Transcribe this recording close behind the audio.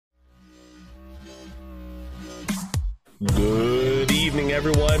Good evening,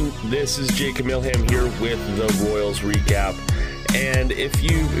 everyone. This is Jacob Milham here with the Royals Recap. And if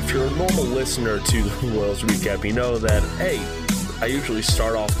you're a normal listener to the Royals Recap, you know that, hey, I usually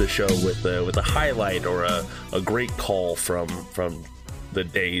start off the show with a highlight or a great call from the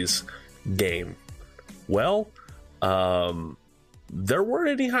day's game. Well, there weren't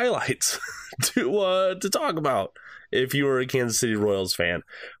any highlights to talk about if you were a Kansas City Royals fan.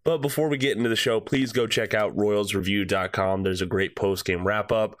 But before we get into the show, please go check out RoyalsReview.com. There's a great post-game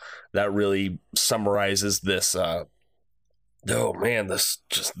wrap-up that really summarizes this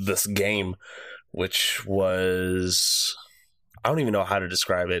this game, which was, I don't even know how to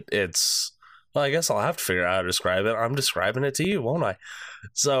describe it. I guess I'll have to figure out how to describe it. I'm describing it to you, won't I?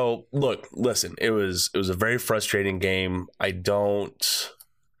 So, look, listen, it was a very frustrating game. I don't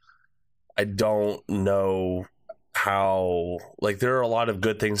know how, there are a lot of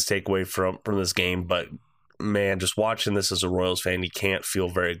good things to take away from this game, but man, just watching this as a Royals fan, you can't feel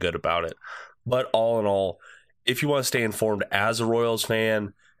very good about it. But all in all, if you want to stay informed as a Royals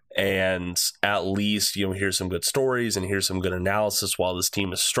fan and at least, hear some good stories and hear some good analysis while this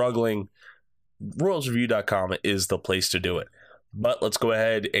team is struggling, RoyalsReview.com is the place to do it. But let's go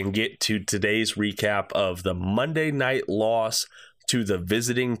ahead and get to today's recap of the Monday night loss to the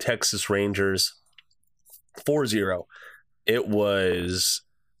visiting Texas Rangers. 4-0. It was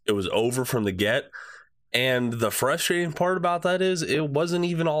over from the get, and the frustrating part about that is it wasn't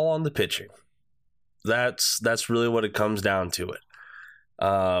even all on the pitching. That's really what it comes down to it.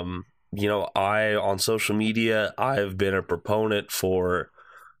 I on social media, I've been a proponent for,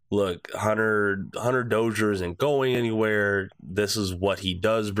 look, Hunter Dozier isn't going anywhere. This is what he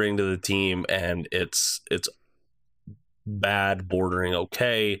does bring to the team, and it's bad, bordering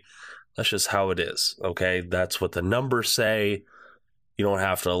okay. That's just how it is, okay? That's what the numbers say. You don't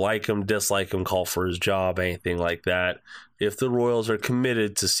have to like him, dislike him, call for his job, anything like that. If the Royals are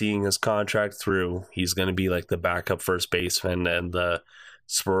committed to seeing his contract through, he's going to be like the backup first baseman and the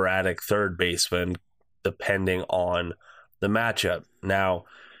sporadic third baseman, depending on the matchup. Now,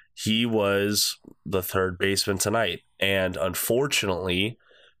 he was the third baseman tonight, and unfortunately,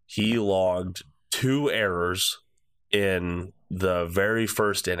 he logged 2 errors in the very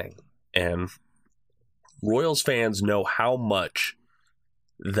first inning. And Royals fans know how much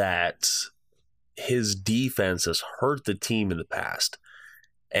that his defense has hurt the team in the past.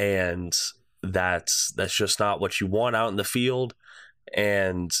 And that's just not what you want out in the field.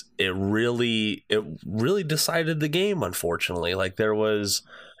 And it really decided the game, unfortunately. There was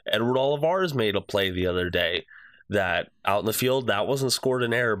Edward Olivares made a play the other day that out in the field, that wasn't scored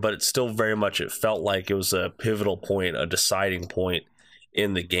an error, but it still very much, it felt like it was a pivotal point, a deciding point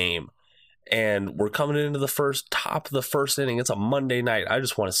in the game. And we're coming into the top of the first inning. It's a Monday night. I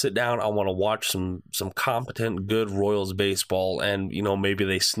just want to sit down. I want to watch some competent, good Royals baseball, and maybe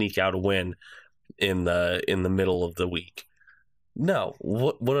they sneak out a win in the middle of the week. No,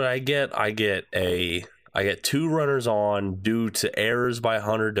 what did I get? I get 2 runners on due to errors by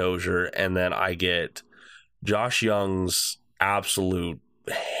Hunter Dozier, and then I get Josh Young's absolute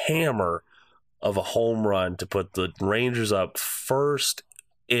hammer of a home run to put the Rangers up first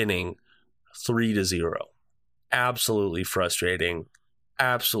inning 3-0. Absolutely frustrating.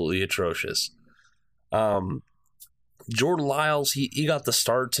 Absolutely atrocious. Jordan Lyles, he got the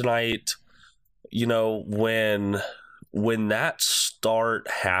start tonight. When that start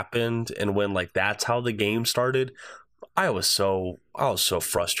happened and when that's how the game started, I was so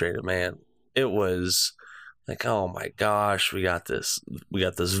frustrated, man. It was oh my gosh, we got this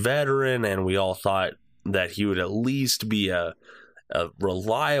veteran, and we all thought that he would at least be a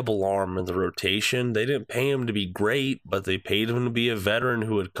reliable arm in the rotation. They didn't pay him to be great, but they paid him to be a veteran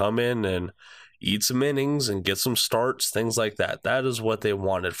who would come in and eat some innings and get some starts, things like that. That is what they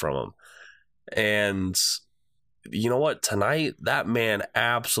wanted from him. And you know what? Tonight, that man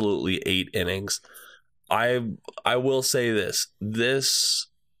absolutely 8 innings. I will say this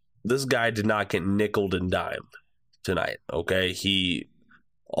guy did not get nickeled and dimed tonight, okay?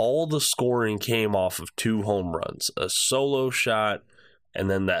 All the scoring came off of 2 home runs, a solo shot, and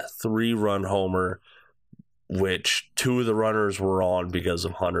then that 3-run homer, which 2 of the runners were on because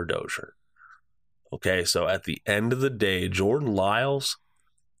of Hunter Dozier. Okay, so at the end of the day, Jordan Lyles,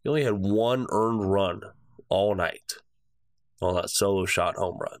 he only had 1 earned run all night on that solo shot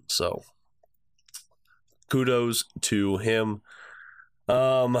home run. So kudos to him.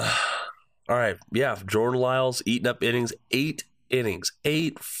 All right, yeah, Jordan Lyles eating up innings, 8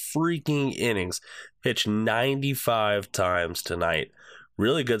 freaking innings, pitched 95 times tonight.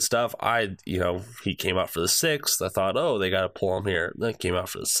 Really good stuff. He came out for the 6th. I thought, oh, they got to pull him here. Then came out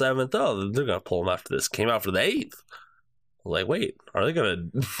for the 7th. Oh, they're going to pull him after this. Came out for the 8th. Like, wait, are they gonna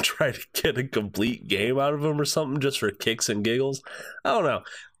try to get a complete game out of him or something just for kicks and giggles? I don't know.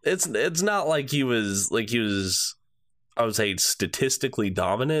 It's not like he was I would say statistically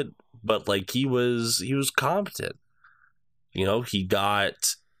dominant, but like he was competent. You know, he got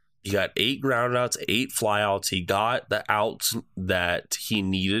 8 groundouts, 8 flyouts. He got the outs that he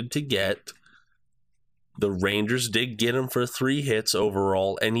needed to get. The Rangers did get him for 3 hits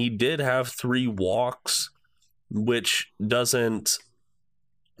overall, and he did have 3 walks, which doesn't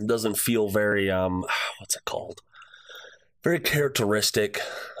feel very what's it called? Very characteristic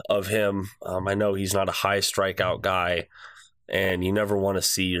of him. I know he's not a high strikeout guy, and you never want to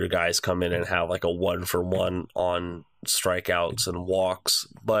see your guys come in and have like a 1-for-1 on strikeouts and walks,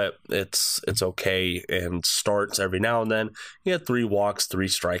 but it's okay, and starts every now and then. He had 3 walks, 3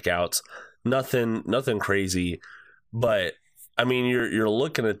 strikeouts. Nothing crazy, but I mean, you're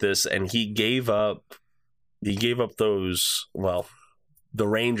looking at this, and he gave up those. Well, the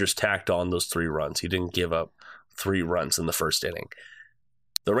Rangers tacked on those 3 runs. He didn't give up 3 runs in the first inning.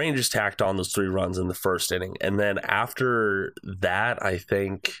 The Rangers tacked on those 3 runs in the first inning, and then after that, I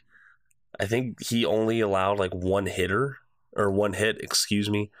think he only allowed like 1 hit.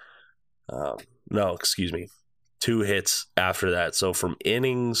 2 hits after that. So from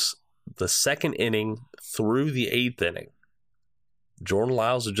innings, the second inning through the 8th inning, Jordan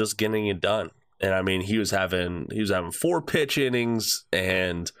Lyles was just getting it done. And I mean, he was having 4 pitch innings,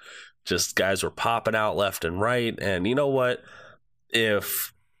 and just guys were popping out left and right. And you know what?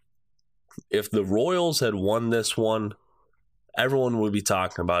 If the Royals had won this one, everyone would be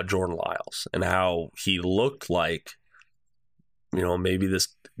talking about Jordan Lyles and how he looked like, you know, maybe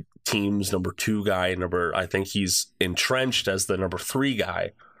this team's number 2 guy. I think he's entrenched as the number 3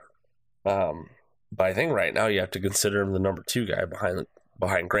 guy. But I think right now you have to consider him the number 2 guy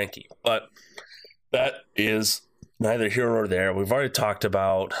behind Greinke. But that is neither here nor there. We've already talked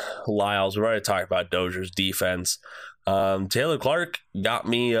about Lyles. We've already talked about Dozier's defense. Taylor Clark got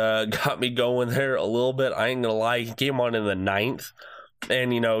me going there a little bit. I ain't gonna lie. He came on in the 9th,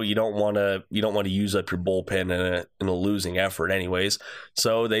 and you know you don't want to use up your bullpen in a losing effort, anyways.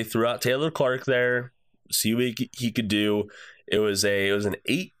 So they threw out Taylor Clark there, see what he could do. It was an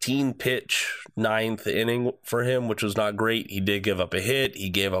 18 pitch 9th inning for him, which was not great. He did give up a hit. He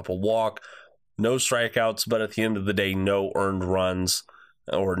gave up a walk. No strikeouts, but at the end of the day, no earned runs,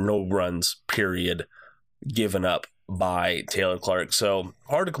 or no runs, period, given up by Taylor Clark. So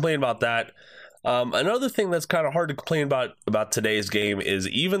hard to complain about that. Another thing that's kind of hard to complain about today's game is,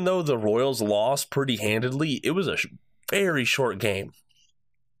 even though the Royals lost pretty handedly, it was a very short game.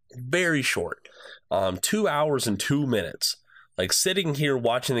 Very short. 2 hours and 2 minutes. Like, sitting here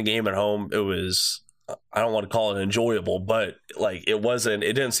watching the game at home, it was, I don't want to call it enjoyable, but like it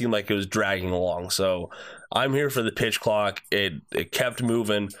didn't seem like it was dragging along. So I'm here for the pitch clock. It kept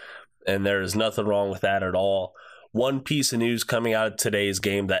moving, and there is nothing wrong with that at all. One piece of news coming out of today's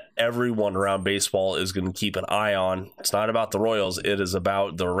game that everyone around baseball is going to keep an eye on. It's not about the Royals. It is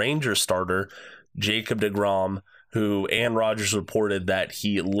about the Rangers starter, Jacob deGrom, who Aaron Rodgers reported that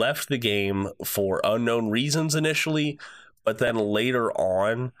he left the game for unknown reasons initially, but then later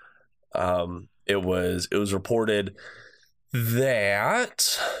on, it was reported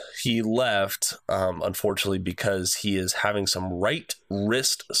that he left, unfortunately, because he is having some right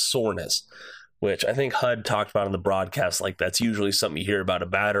wrist soreness, which I think HUD talked about in the broadcast. Like, that's usually something you hear about a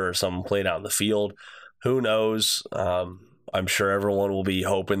batter or someone played out in the field. Who knows? I'm sure everyone will be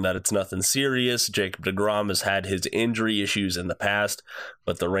hoping that it's nothing serious. Jacob deGrom has had his injury issues in the past,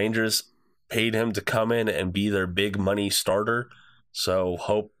 but the Rangers paid him to come in and be their big money starter. So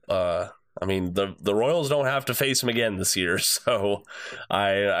hope, I mean, the Royals don't have to face him again this year. So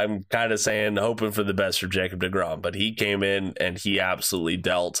I'm kind of hoping for the best for Jacob deGrom, but he came in and he absolutely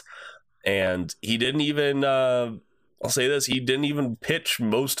dealt. And he didn't even, I'll say this, he didn't even pitch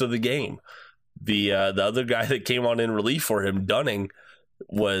most of the game. The other guy that came on in relief for him, Dunning,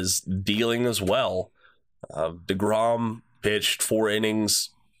 was dealing as well. deGrom pitched 4 innings,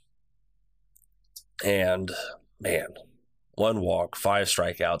 and man, 1 walk, 5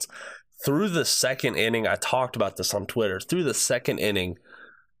 strikeouts. Through the second inning, I talked about this on Twitter. Through the second inning,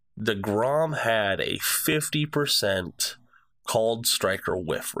 deGrom had a 50% called striker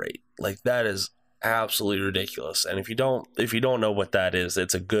whiff rate. Like, that is absolutely ridiculous. And if you don't know what that is,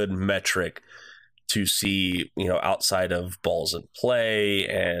 it's a good metric to see, outside of balls in play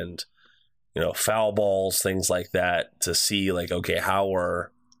and, foul balls, things like that, to see like, okay, how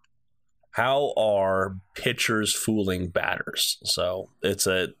are pitchers fooling batters? So it's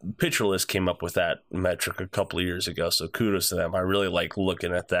Pitcher List came up with that metric a couple of years ago. So kudos to them. I really like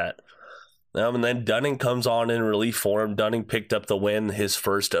looking at that And then Dunning comes on in relief for him. Dunning picked up the win, his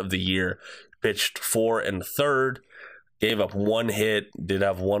first of the year. Pitched 4 1/3, gave up 1 hit, did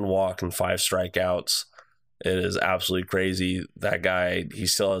have 1 walk and 5 strikeouts. It is absolutely crazy. That guy, he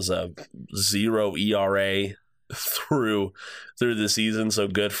still has a 0 ERA through the season, so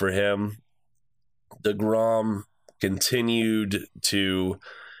good for him. DeGrom continued to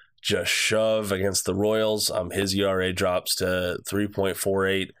just shove against the Royals. His ERA drops to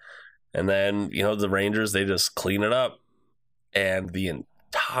 3.48. And then, the Rangers, they just clean it up. And the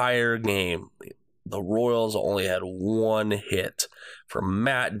entire game, the Royals only had 1 hit from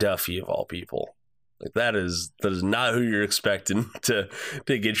Matt Duffy, of all people. Like that is not who you're expecting to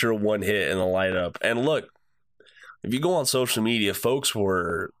get your 1 hit in the lineup. And look, if you go on social media, folks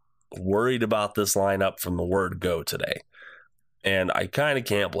were worried about this lineup from the word go today. And I kind of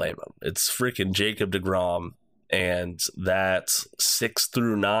can't blame them. It's freaking Jacob DeGrom. And that 6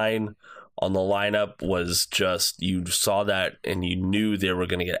 through 9 on the lineup was just, you saw that and you knew they were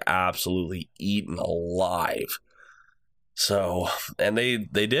going to get absolutely eaten alive. So, and they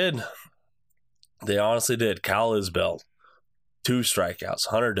did. They honestly did. Cal Isbell, 2 strikeouts.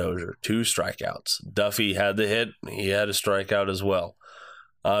 Hunter Dozier, 2 strikeouts. Duffy had the hit. He had a strikeout as well.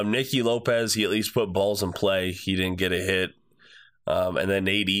 Nicky Lopez, he at least put balls in play. He didn't get a hit. And then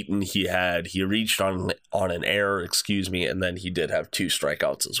Nate Eaton, he reached on an error, and then he did have 2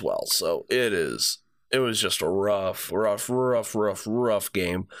 strikeouts as well. So it was just a rough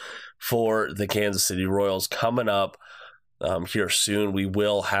game for the Kansas City Royals. Coming up here soon, we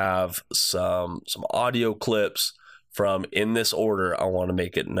will have some audio clips from, in this order, I want to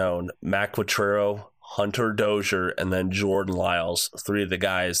make it known, Matt Quatraro, Hunter Dozier, and then Jordan Lyles, 3 of the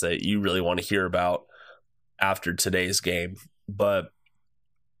guys that you really want to hear about after today's game. But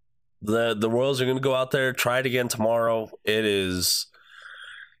the Royals are going to go out there, try it again tomorrow. It is,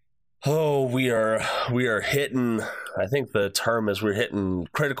 we are hitting, I think the term is we're hitting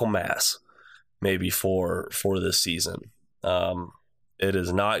critical mass maybe for this season. It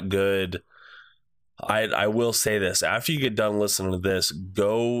is not good. I will say this, after you get done listening to this,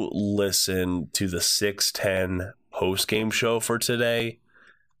 go listen to the 610 post-game show for today.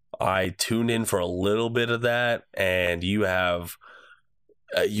 I tuned in for a little bit of that, and you have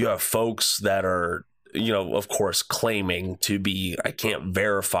folks that are, of course, claiming to be, I can't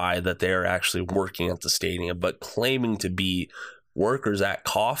verify that they're actually working at the stadium, but claiming to be workers at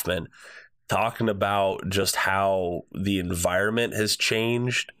Kauffman, talking about just how the environment has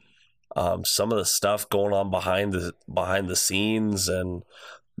changed, some of the stuff going on behind the scenes, and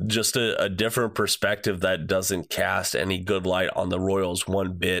just a different perspective that doesn't cast any good light on the Royals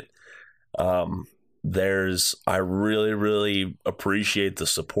one bit. I really, really appreciate the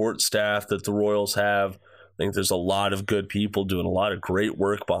support staff that the Royals have. I think there's a lot of good people doing a lot of great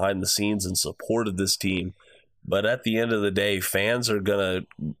work behind the scenes in support of this team. But at the end of the day, fans are going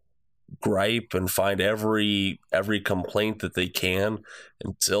to gripe and find every complaint that they can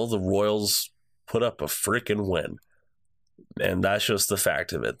until the Royals put up a freaking win. And that's just the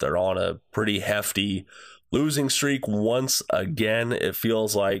fact of it. They're on a pretty hefty losing streak once again. It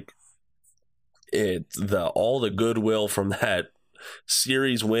feels like all the goodwill from that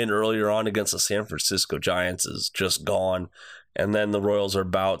series win earlier on against the San Francisco Giants is just gone. And then the Royals are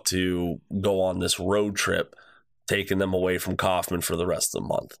about to go on this road trip, taking them away from Kauffman for the rest of the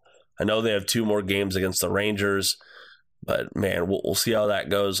month. I know they have 2 more games against the Rangers, but man, we'll see how that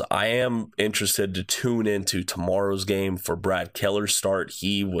goes. I am interested to tune into tomorrow's game for Brad Keller's start.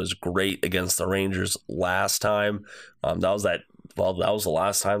 He was great against the Rangers last time. That was the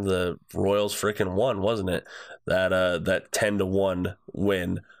last time the Royals freaking won, wasn't it? That 10-1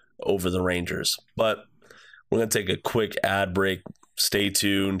 win over the Rangers. But we're going to take a quick ad break. Stay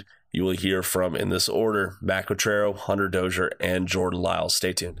tuned. You will hear from, in this order, Matt Quatraro, Hunter Dozier, and Jordan Lyles.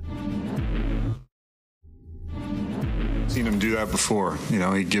 Stay tuned. Seen him do that before.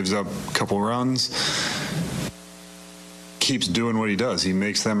 He gives up a couple runs, keeps doing what he does. He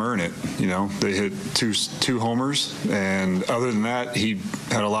makes them earn it. They hit two homers, and other than that, he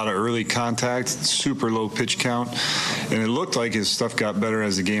had a lot of early contact, super low pitch count, and it looked like his stuff got better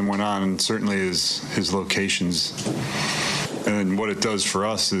as the game went on, and certainly his locations. And what it does for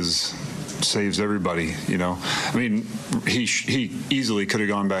us is saves everybody. He easily could have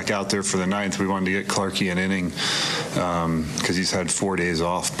gone back out there for the 9th. We wanted to get Clarkie an inning because he's had 4 days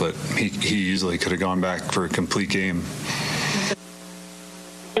off, but he easily could have gone back for a complete game.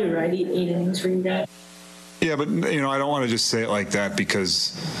 Right, 8 innings for you guys. Yeah, but I don't want to just say it like that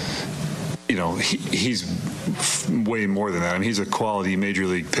because he's way more than that. He's a quality major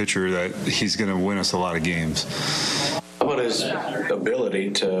league pitcher that he's going to win us a lot of games. How about his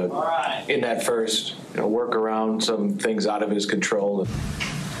ability to, in that first, work around some things out of his control and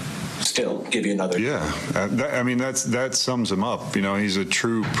still give you another? Yeah, that sums him up. He's a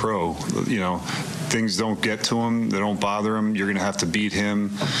true pro. Things don't get to him, they don't bother him. You're going to have to beat him.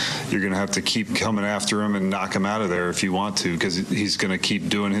 You're going to have to keep coming after him and knock him out of there if you want to, because he's going to keep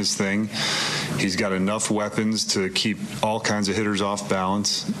doing his thing. He's got enough weapons to keep all kinds of hitters off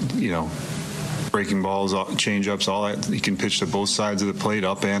balance. Breaking balls, change-ups, all that. He can pitch to both sides of the plate,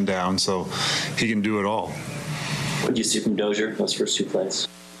 up and down, so he can do it all. What did you see from Dozier those first two plays?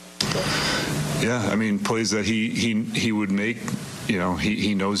 Yeah, plays that he would make.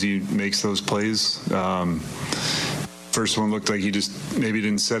 He knows he makes those plays. First one looked like he just maybe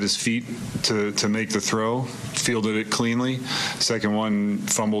didn't set his feet to make the throw, fielded it cleanly. Second one,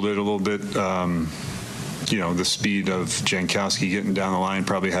 fumbled it a little bit. The speed of Jankowski getting down the line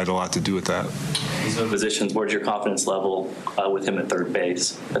probably had a lot to do with that. He's in positions. Where's your confidence level with him at third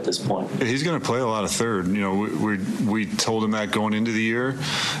base at this point? He's going to play a lot of third. We told him that going into the year.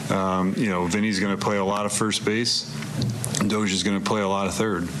 Vinny's going to play a lot of first base. Dozier's going to play a lot of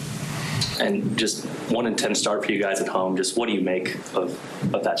third. And just 1-10 start for you guys at home. Just what do you make of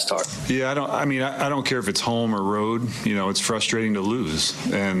that start? Yeah, I don't care if it's home or road. It's frustrating to lose,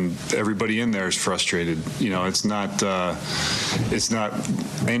 and everybody in there is frustrated. It's not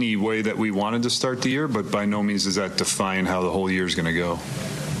any way that we wanted to start the year, but by no means does that define how the whole year is going to go.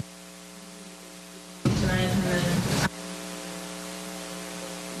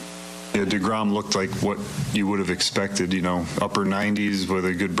 Yeah, DeGrom looked like what you would have expected, upper 90s with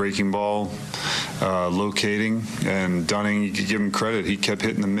a good breaking ball, locating, and Dunning, you could give him credit. He kept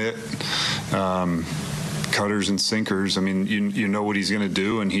hitting the mitt, cutters and sinkers. You know what he's going to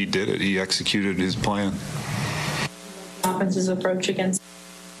do, and he did it. He executed his plan. Offense's approach against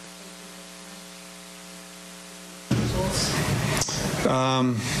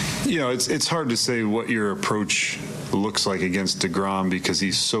it's hard to say what your approach looks like against DeGrom because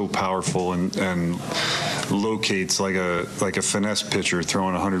he's so powerful and locates like a finesse pitcher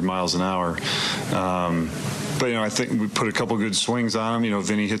throwing 100 miles an hour. But I think we put a couple good swings on him.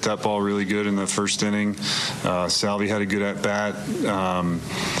 Vinny hit that ball really good in the first inning. Salvi had a good at bat.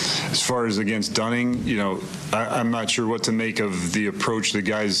 As far as against Dunning, I'm not sure what to make of the approach. The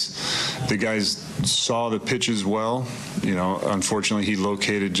guys saw the pitches well. Unfortunately, he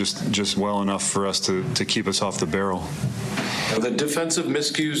located just well enough for us to keep us off the barrel. Are the defensive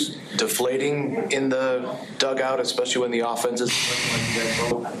miscues deflating in the dugout, especially when the offense is?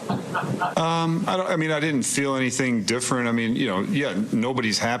 I didn't feel anything different.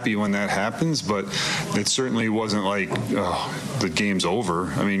 Nobody's happy when that happens, but it certainly wasn't like the game's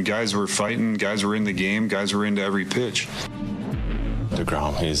over. Guys were fighting, guys were in the game, guys were into every pitch.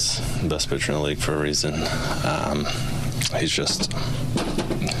 DeGrom, he's the best pitcher in the league for a reason.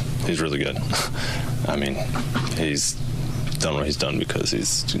 He's really good. He's done what he's done because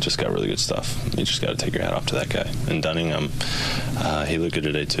he's just got really good stuff. You just got to take your hat off to that guy. And Dunning, he looked good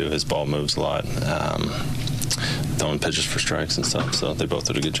today too. His ball moves a lot, throwing pitches for strikes and stuff. So they both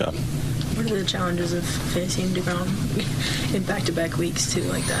did a good job. What are the challenges of facing DeGrom in back-to-back weeks too,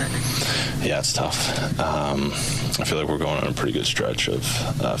 like that? Yeah, it's tough. I feel like we're going on a pretty good stretch of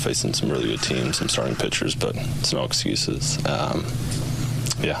facing some really good teams, some starting pitchers, but it's no excuses.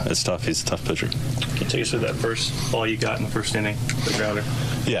 Yeah, it's tough. He's a tough pitcher. Can you take us through that first ball you got in the first inning, the grounder?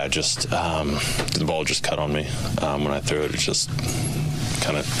 Yeah, just the ball just cut on me. When I threw it, it just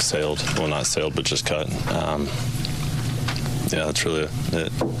kind of sailed. Well, not sailed, but just cut. Yeah, that's really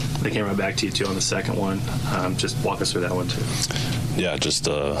it. They came right back to you, too, on the second one. Just walk us through that one, too. Yeah, just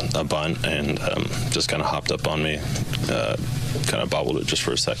a bunt and just kind of hopped up on me, kind of bobbled it just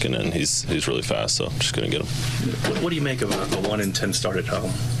for a second, and he's really fast, so just couldn't get him. What do you make of a 1-10 start at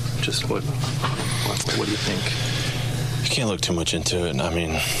home? Just what do you think? You can't look too much into it.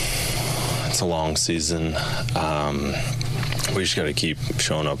 It's a long season. We just got to keep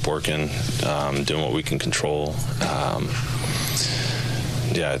showing up, working, doing what we can control.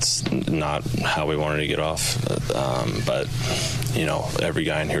 Yeah, it's not how we wanted to get off, but every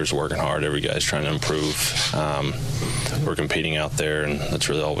guy in here is working hard. Every guy's trying to improve. We're competing out there, and that's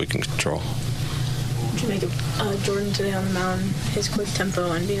really all we can control. What did you make of Jordan today on the mound? His quick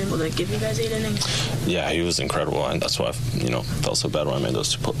tempo and being able to give you guys 8 innings. Yeah, he was incredible, and that's why I felt so bad when I made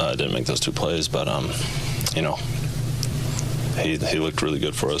those didn't make those 2 plays. But he looked really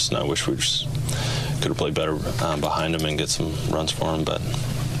good for us, and I wish we just could have played better behind him and get some runs for him, but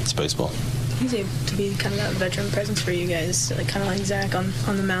it's baseball. He's able to be kind of that veteran presence for you guys, kind of like Zach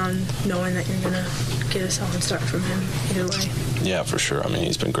on the mound, knowing that you're going to get a solid start from him either way. Yeah, for sure.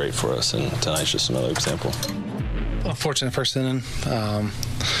 He's been great for us, and tonight's just another example. Unfortunate first inning.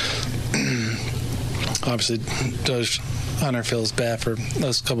 Obviously, Doge Hunter feels bad for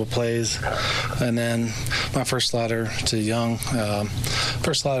those couple plays. And then my first slider to Young,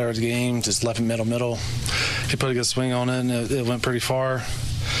 first slider of the game, just left it middle. He put a good swing on it, and it went pretty far.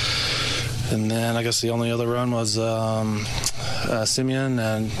 And then I guess the only other run was Simeon,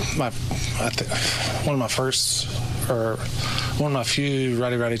 and one of my few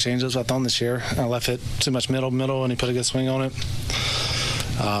righty changes I've done this year. I left it too much middle, and he put a good swing on it.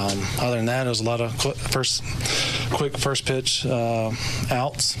 Other than that, it was a lot of quick first pitch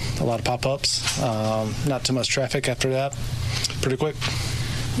outs, a lot of pop-ups. Not too much traffic after that. Pretty quick.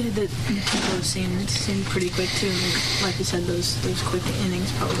 Yeah, the tempo seemed pretty quick too. And like you said, those quick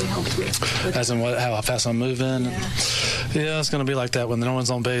innings probably helped with as in how fast I'm moving. Yeah, it's going to be like that when no one's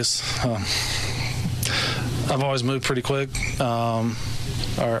on base. I've always moved pretty quick,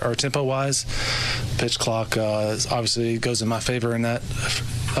 or tempo-wise. Pitch clock obviously goes in my favor in that.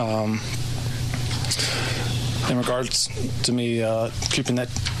 In regards to me keeping that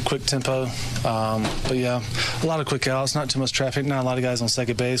quick tempo. But yeah, a lot of quick outs, not too much traffic, not a lot of guys on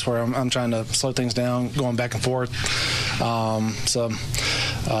second base where I'm trying to slow things down, going back and forth.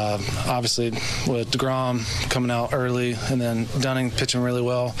 Obviously with DeGrom coming out early and then Dunning pitching really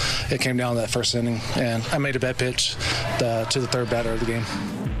well, it came down to that first inning, and I made a bad pitch to the third batter of the game.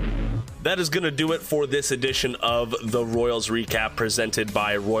 That is going to do it for this edition of the Royals Recap presented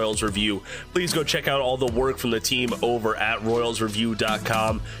by Royals Review. Please go check out all the work from the team over at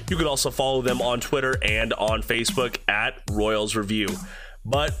royalsreview.com. You can also follow them on Twitter and on Facebook at Royals Review.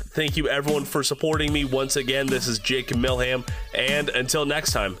 But thank you everyone for supporting me. Once again, this is Jacob Milham, and until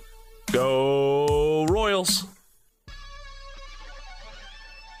next time, go Royals!